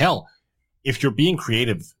look, hell, if you're being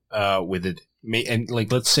creative with it, and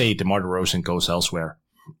like let's say DeMar DeRozan goes elsewhere.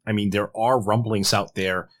 I mean, there are rumblings out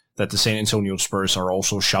there that the San Antonio Spurs are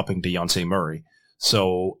also shopping Dejounte Murray.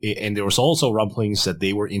 So, and there was also rumblings that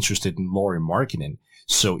they were interested in Lauri Markkanen.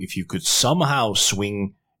 So if you could somehow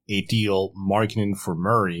swing a deal Markkanen for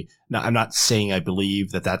Murray, now I'm not saying I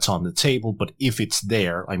believe that that's on the table, but if it's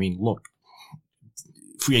there, I mean, look,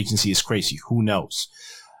 free agency is crazy. Who knows?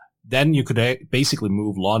 Then you could basically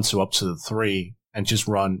move Lonzo up to the 3 and just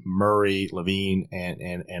run Murray, Levine,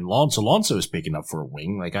 and Lonzo. Lonzo is big enough for a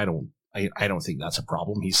wing. Like I don't think that's a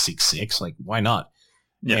problem. He's 6'6". Like why not?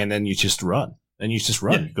 Yeah. And then you just run.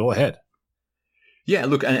 Yeah. Go ahead. Yeah,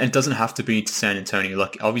 look, and it doesn't have to be to San Antonio.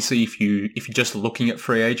 Like, obviously, if you're just looking at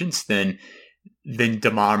free agents, then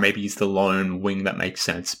DeMar maybe is the lone wing that makes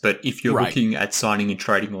sense. But if you're looking at signing and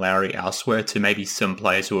trading Lowry elsewhere to maybe some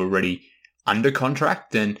players who are already under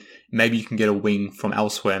contract, then maybe you can get a wing from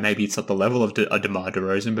elsewhere. Maybe it's not the level of DeMar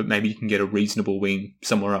DeRozan, but maybe you can get a reasonable wing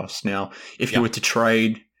somewhere else. Now, if you were to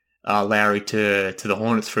trade Lowry to the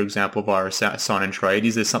Hornets, for example, via a sign and trade,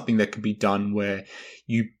 is there something that could be done where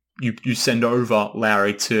you send over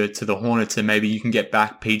Lowry to the Hornets and maybe you can get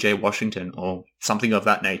back PJ Washington or something of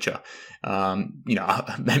that nature?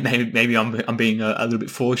 Maybe I'm being a little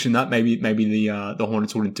bit foolish in that. Maybe the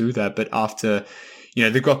Hornets wouldn't do that, but after,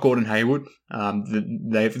 they've got Gordon Hayward,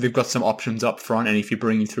 they've got some options up front, and if you're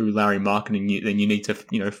bringing through Larry Markkanen, then you need to,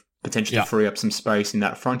 potentially free up some space in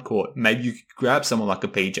that front court. Maybe you could grab someone like a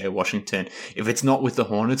PJ Washington. If it's not with the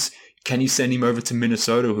Hornets, can you send him over to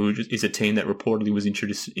Minnesota, who is a team that reportedly was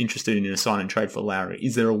interested in a sign and trade for Lowry?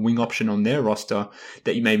 Is there a wing option on their roster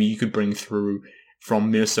that maybe you could bring through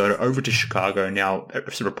from Minnesota over to Chicago? Now,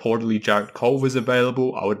 reportedly Jarrett Culver's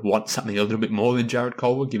available. I would want something a little bit more than Jarrett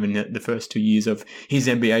Culver, given that the first 2 years of his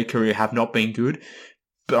NBA career have not been good.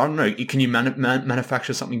 But I don't know, can you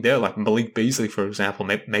manufacture something there, like Malik Beasley, for example?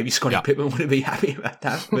 Maybe Scottie Pippen wouldn't be happy about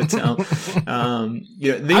that. But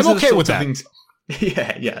these I'm okay with that. Things.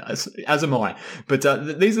 Yeah, as am I. But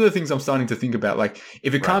these are the things I'm starting to think about. Like,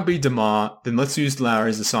 if it can't be DeMar, then let's use Lowry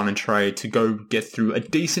as a sign and trade to go get through a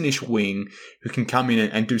decentish wing who can come in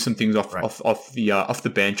and do some things off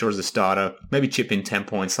the bench or as a starter. Maybe chip in 10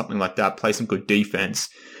 points, something like that. Play some good defense.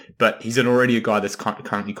 But he's already a guy that's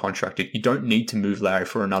currently contracted. You don't need to move Lowry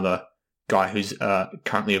for another guy who's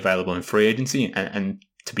currently available in free agency. And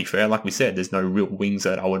to be fair, like we said, there's no real wings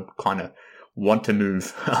that I would kind of want to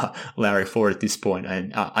move Lowry for at this point.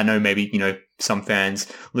 And I know maybe, some fans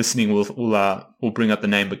listening will bring up the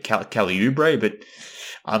name of Kelly Oubre, but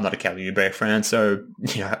I'm not a Kelly Oubre fan, so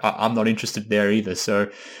I'm not interested there either.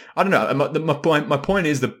 So I don't know. My point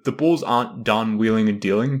is the Bulls aren't done wheeling and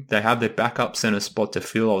dealing. They have their backup center spot to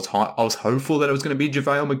fill. I was hopeful that it was going to be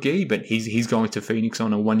JaVale McGee, but he's going to Phoenix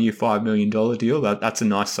on a 1 year, $5 million deal. That's a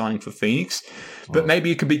nice signing for Phoenix. But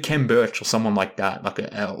maybe it could be Ken Birch or someone like that,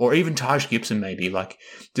 or even Taj Gibson. Maybe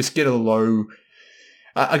just get a low.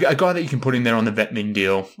 A guy that you can put in there on the vet min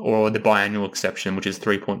deal or the biannual exception, which is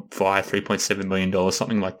 $3.7 million,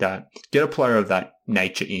 something like that. Get a player of that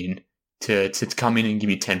nature in to come in and give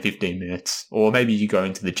you 10, 15 minutes. Or maybe you go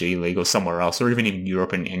into the G League or somewhere else, or even in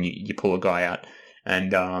Europe and you pull a guy out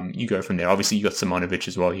and you go from there. Obviously, you got Simonovic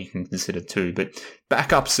as well you can consider too. But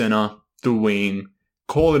backup center, the wing,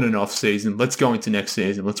 call it an off season. Let's go into next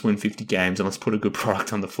season. Let's win 50 games and let's put a good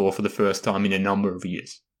product on the floor for the first time in a number of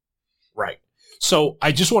years. Right. So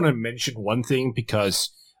I just want to mention one thing because,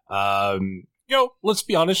 let's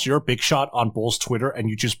be honest, you're a big shot on Bulls Twitter and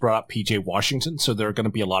you just brought up PJ Washington. So there are going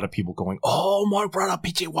to be a lot of people going, oh, Mark brought up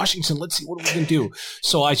PJ Washington. Let's see what we can do.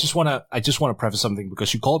 So I just want to preface something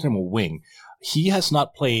because you called him a wing. He has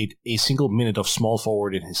not played a single minute of small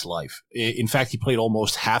forward in his life. In fact, he played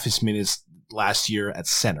almost half his minutes last year at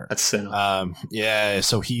center.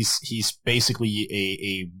 So he's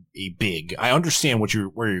basically a big. I understand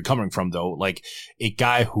where you're coming from though. Like a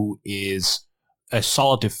guy who is a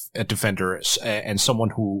solid defender and someone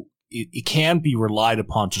who it can be relied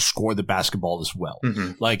upon to score the basketball as well.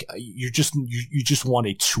 Mm-hmm. Like you just want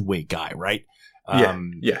a two-way guy, right? Yeah.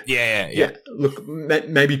 Look,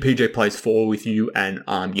 maybe PJ plays 4 with you, and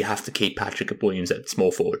you have to keep Patrick Williams at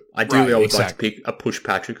small forward. Ideally, I would like to push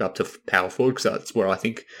Patrick up to power forward because that's where I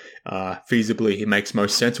think feasibly it makes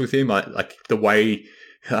most sense with him. Like the way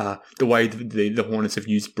the Hornets have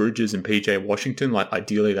used Bridges and PJ Washington, like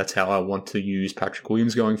ideally that's how I want to use Patrick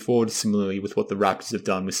Williams going forward. Similarly with what the Raptors have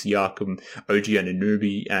done with Siakam, OG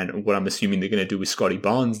Anunoby, and what I'm assuming they're going to do with Scotty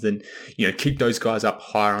Barnes, then keep those guys up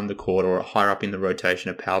higher on the court or higher up in the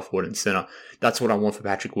rotation at power forward and center. That's what I want for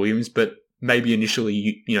Patrick Williams. But maybe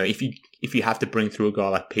initially, if you have to bring through a guy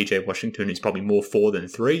like PJ Washington, who's probably more 4 than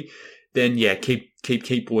 3. Then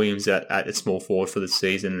keep Williams at a small forward for the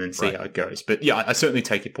season and then see how it goes. But yeah, I certainly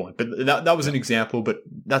take your point. But that was an example. But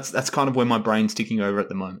that's kind of where my brain's ticking over at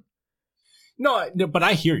the moment. No, but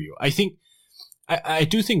I hear you. I think I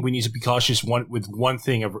do think we need to be cautious with one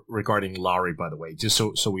thing regarding Lowry, by the way, just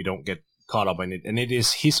so we don't get caught up in it. And it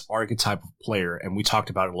is his archetype of player, and we talked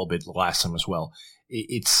about it a little bit last time as well.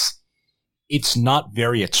 It's not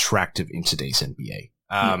very attractive in today's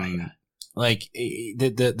NBA. Like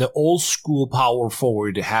the old school power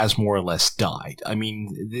forward has more or less died. I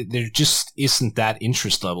mean, there just isn't that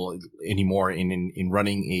interest level anymore in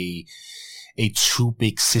running a too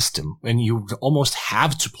big system, and you almost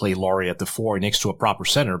have to play Lowry at the 4 next to a proper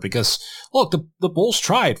center because look, the Bulls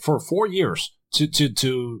tried for 4 years to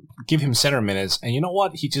give him center minutes, and you know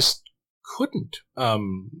what? He just couldn't.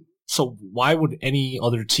 So why would any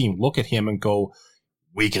other team look at him and go,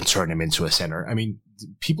 we can turn him into a center? I mean,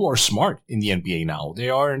 people are smart in the NBA now.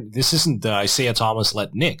 This isn't the Isaiah Thomas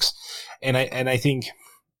led Knicks. And I think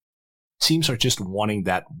teams are just wanting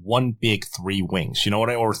that one big 3 wings, you know what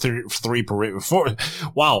or 3 perimeter 4.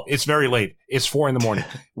 Wow. It's very late. It's 4 a.m.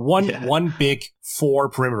 One big 4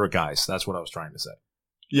 perimeter guys. That's what I was trying to say.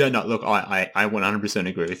 Yeah, no, look, I 100%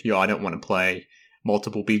 agree with you. I don't want to play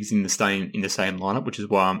multiple bigs in the same lineup, which is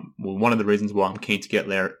why one of the reasons why I'm keen to get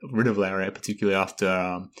rid of Larry, particularly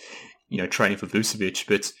after training for Vucevic.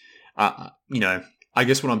 But I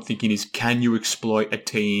guess what I'm thinking is, can you exploit a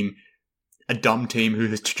dumb team who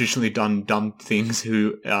has traditionally done dumb things,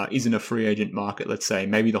 who isn't a free agent market? Let's say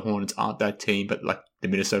maybe the Hornets aren't that team, but like the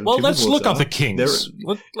Minnesota. Well, Timberwolves let's look up the Kings.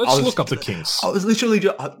 Let's look up the Kings. I was literally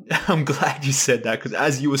I'm glad you said that, because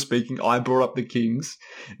as you were speaking, I brought up the Kings.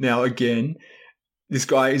 Now again, this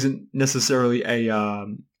guy isn't necessarily a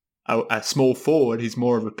small forward. He's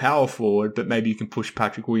more of a power forward, but maybe you can push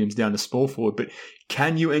Patrick Williams down to small forward. But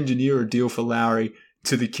can you engineer a deal for Lowry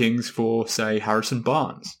to the Kings for, say, Harrison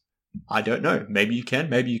Barnes? I don't know. Maybe you can,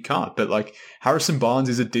 maybe you can't. But like, Harrison Barnes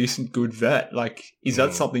is a decent, good vet. Like, is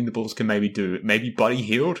that something the Bulls can maybe do? Maybe Buddy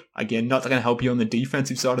Hield, again, not going to help you on the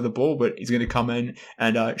defensive side of the ball, but he's going to come in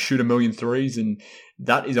and shoot 1,000,000 threes, and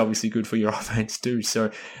that is obviously good for your offense too. So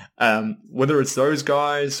whether it's those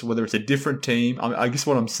guys, whether it's a different team, I guess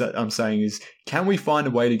what I'm saying is, can we find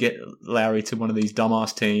a way to get Lowry to one of these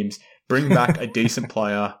dumbass teams, bring back a decent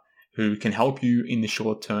player who can help you in the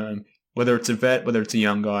short term? Whether it's a vet, whether it's a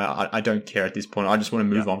young guy, I don't care at this point. I just want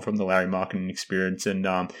to move on from the Larry marketing experience and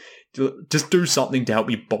just do something to help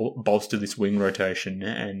me bolster this wing rotation.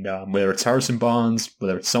 And whether it's Harrison Barnes,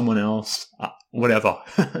 whether it's someone else, whatever.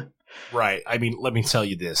 Right. I mean, let me tell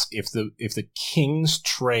you this: if the Kings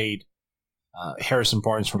trade Harrison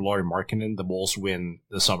Barnes for Lauri Markkanen, the Bulls win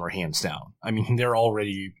the summer hands down. I mean, they're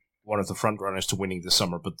already one of the front runners to winning the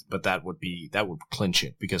summer, but that would clinch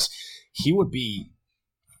it, because he would be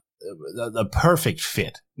the perfect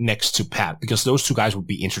fit next to Pat, because those two guys would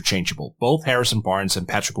be interchangeable. Both Harrison Barnes and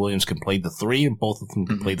Patrick Williams can play the 3, and both of them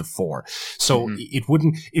can play the 4. So it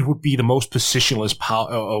would be the most positionless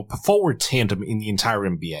forward tandem in the entire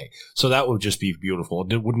NBA. So that would just be beautiful.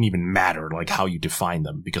 It wouldn't even matter like how you define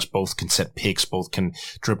them, because both can set picks, both can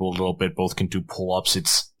dribble a little bit, both can do pull-ups.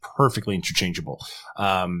 It's perfectly interchangeable.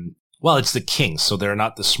 Well, it's the Kings, so they're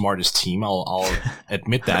not the smartest team. I'll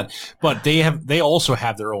admit that, but they also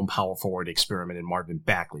have their own power forward experiment in Marvin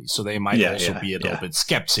Bagley, so they might also be a little bit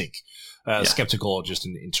skeptical just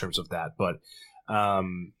in terms of that. But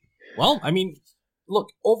well, I mean, look,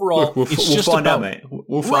 overall, we'll just find about, out, mate.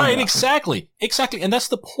 We'll find out. Exactly, and that's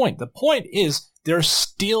the point. The point is there's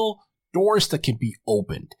still doors that can be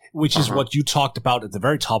opened, which is what you talked about at the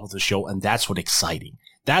very top of the show, and that's what's exciting.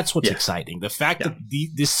 That's what's exciting. The fact that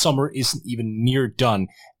this summer isn't even near done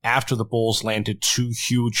after the Bulls landed 2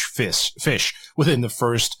 huge fish within the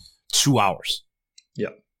first 2 hours.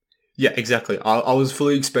 Yeah, exactly. I was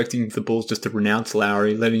fully expecting the Bulls just to renounce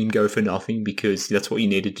Lowry, letting him go for nothing, because that's what you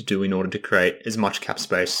needed to do in order to create as much cap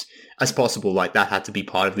space as possible. Like, that had to be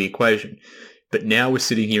part of the equation. But now we're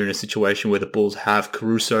sitting here in a situation where the Bulls have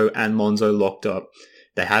Caruso and Lonzo locked up.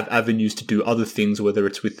 They have avenues to do other things, whether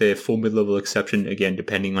it's with their full mid-level exception, again,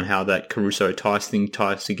 depending on how that Caruso Tice thing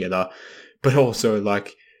ties together. But also,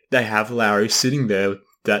 like, they have Lowry sitting there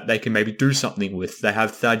that they can maybe do something with. They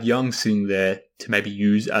have Thad Young sitting there to maybe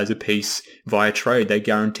use as a piece via trade. They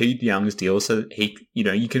guaranteed Young's deal so that he,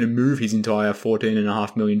 you can move his entire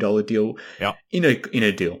 $14.5 million deal in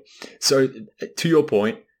a deal. So to your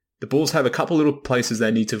point, the Bulls have a couple little places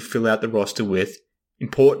they need to fill out the roster with.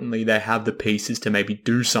 Importantly, they have the pieces to maybe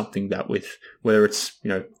do something that with, whether it's,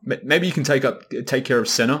 maybe you can take care of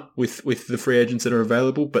center with the free agents that are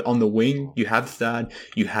available, but on the wing, you have Thad,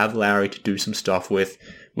 you have Lowry to do some stuff with,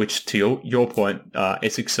 which to your point,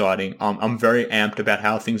 it's exciting. I'm very amped about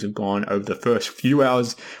how things have gone over the first few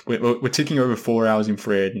hours. We're ticking over 4 hours in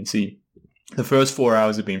free agency. The first 4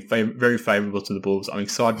 hours have been very favorable to the Bulls. I'm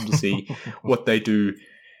excited to see what they do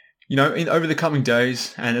over the coming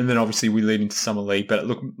days, and then obviously we lead into Summer League. But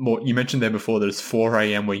look, you mentioned there before that it's 4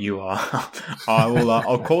 a.m. where you are.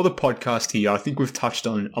 I'll call the podcast here. I think we've touched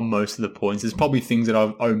on most of the points. There's probably things that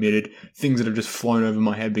I've omitted, things that have just flown over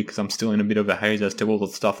my head because I'm still in a bit of a haze as to all the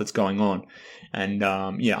stuff that's going on. And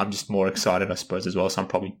I'm just more excited, I suppose, as well. So I'm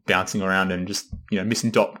probably bouncing around and just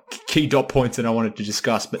missing key dot points that I wanted to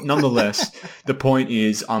discuss. But nonetheless, the point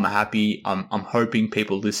is, I'm happy. I'm hoping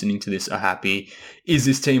people listening to this are happy. Is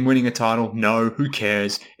this team winning a title? No. Who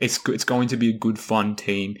cares? It's going to be a good, fun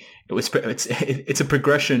team. It's a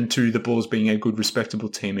progression to the Bulls being a good, respectable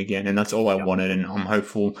team again, and that's all I wanted. And I'm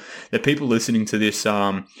hopeful that people listening to this,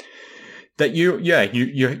 that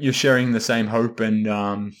you're sharing the same hope and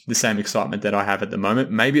the same excitement that I have at the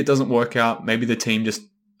moment. Maybe it doesn't work out. Maybe the team just,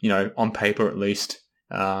 on paper at least,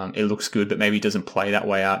 it looks good, but maybe it doesn't play that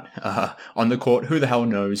way out on the court. Who the hell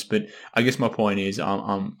knows? But I guess my point is,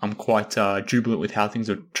 I'm quite jubilant with how things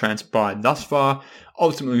have transpired thus far.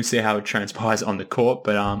 Ultimately, we'll see how it transpires on the court.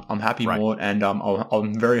 But I'm happy, Mort, and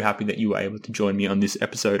I'm very happy that you were able to join me on this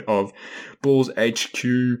episode of Bulls HQ.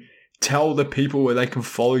 Tell the people where they can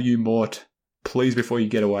follow you, Mort, please, before you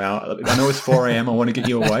get away. I know it's 4 a.m. I want to get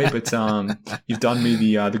you away, but you've done me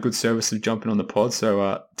the good service of jumping on the pod.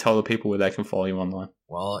 So tell the people where they can follow you online.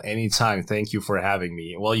 Well, anytime. Thank you for having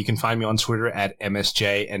me. Well, you can find me on Twitter at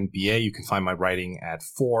MSJNBA. You can find my writing at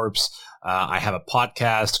Forbes. I have a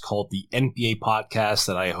podcast called the NBA Podcast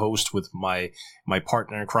that I host with my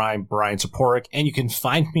partner in crime, Brian Toporek. And you can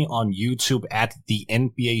find me on YouTube at the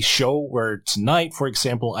NBA Show, where tonight, for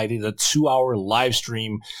example, I did a 2-hour live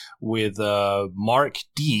stream with Mark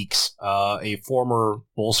Deeks, a former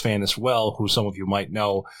Bulls fan as well, who some of you might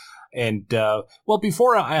know. And,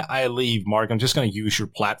 before I leave, Mark, I'm just going to use your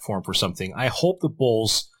platform for something. I hope the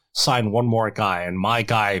Bulls sign one more guy, and my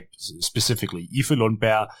guy specifically, Ife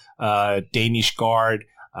Lundberg, Danish guard.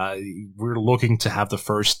 We're looking to have the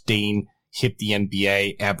first Dane hit the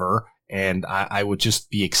NBA ever, and I would just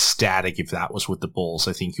be ecstatic if that was with the Bulls.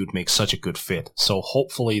 I think he would make such a good fit. So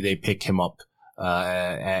hopefully they pick him up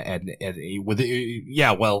within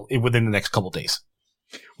the next couple of days.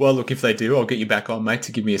 Well, look, if they do, I'll get you back on, mate,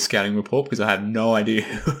 to give me a scouting report because I have no idea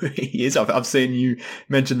who he is. I've seen you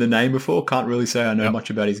mention the name before. Can't really say I know much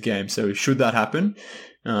about his game. So should that happen,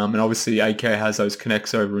 and obviously AK has those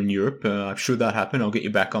connects over in Europe, should that happen, I'll get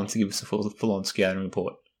you back on to give us a full-on scouting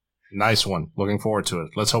report. Nice one. Looking forward to it.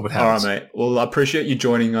 Let's hope it happens. All right, mate. Well, I appreciate you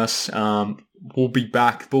joining us. We'll be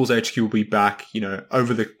back. Bulls HQ will be back,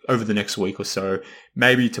 over the next week or so.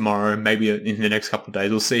 Maybe tomorrow, maybe in the next couple of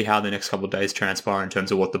days. We'll see how the next couple of days transpire in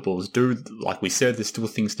terms of what the Bulls do. Like we said, there's still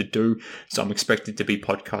things to do. So I'm expected to be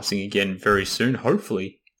podcasting again very soon,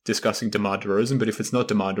 hopefully discussing DeMar DeRozan. But if it's not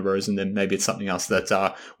DeMar DeRozan, then maybe it's something else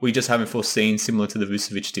that we just haven't foreseen, similar to the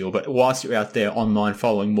Vucevic deal. But whilst you're out there online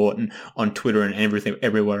following Morton on Twitter and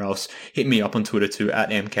everywhere else, hit me up on Twitter too, at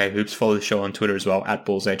MKHoops. Follow the show on Twitter as well, at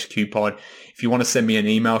BullsHQPod. If you want to send me an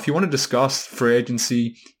email, if you want to discuss free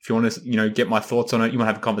agency, if you want to, get my thoughts on it, you want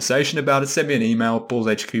to have a conversation about it, send me an email,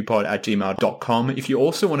 bullshqpod@gmail.com. If you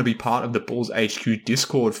also want to be part of the Bulls HQ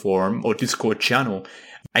Discord forum or Discord channel,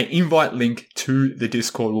 an invite link to the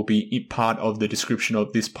Discord will be part of the description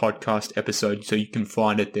of this podcast episode, so you can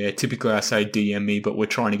find it there. Typically, I say DM me, but we're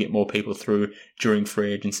trying to get more people through during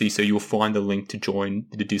free agency, so you'll find the link to join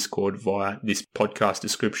the Discord via this podcast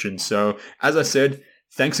description. So, as I said,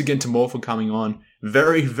 thanks again to Moore for coming on.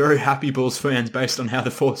 Very, very happy Bulls fans based on how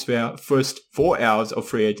the first 4 hours of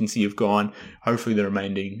free agency have gone. Hopefully the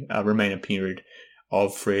remaining period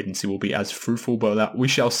of free agency will be as fruitful, but we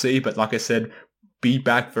shall see. But like I said, be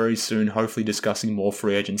back very soon, hopefully discussing more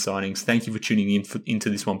free agent signings. Thank you for tuning in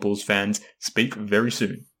into this one, Bulls fans. Speak very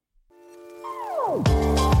soon.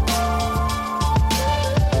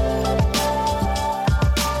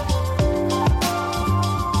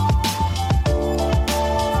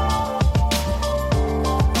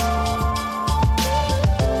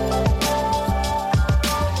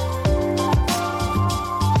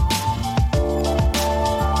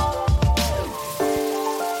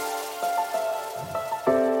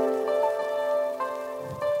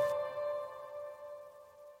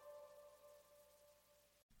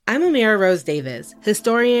 I'm Mira Rose Davis,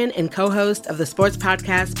 historian and co-host of the sports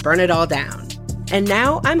podcast Burn It All Down. And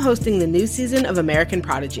now I'm hosting the new season of American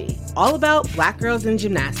Prodigy, all about Black girls in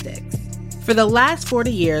gymnastics. For the last 40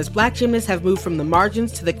 years, Black gymnasts have moved from the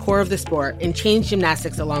margins to the core of the sport and changed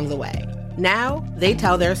gymnastics along the way. Now, they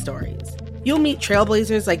tell their stories. You'll meet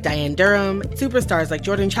trailblazers like Diane Durham, superstars like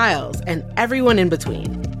Jordan Childs, and everyone in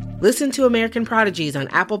between. Listen to American Prodigies on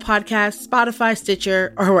Apple Podcasts, Spotify,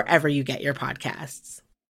 Stitcher, or wherever you get your podcasts.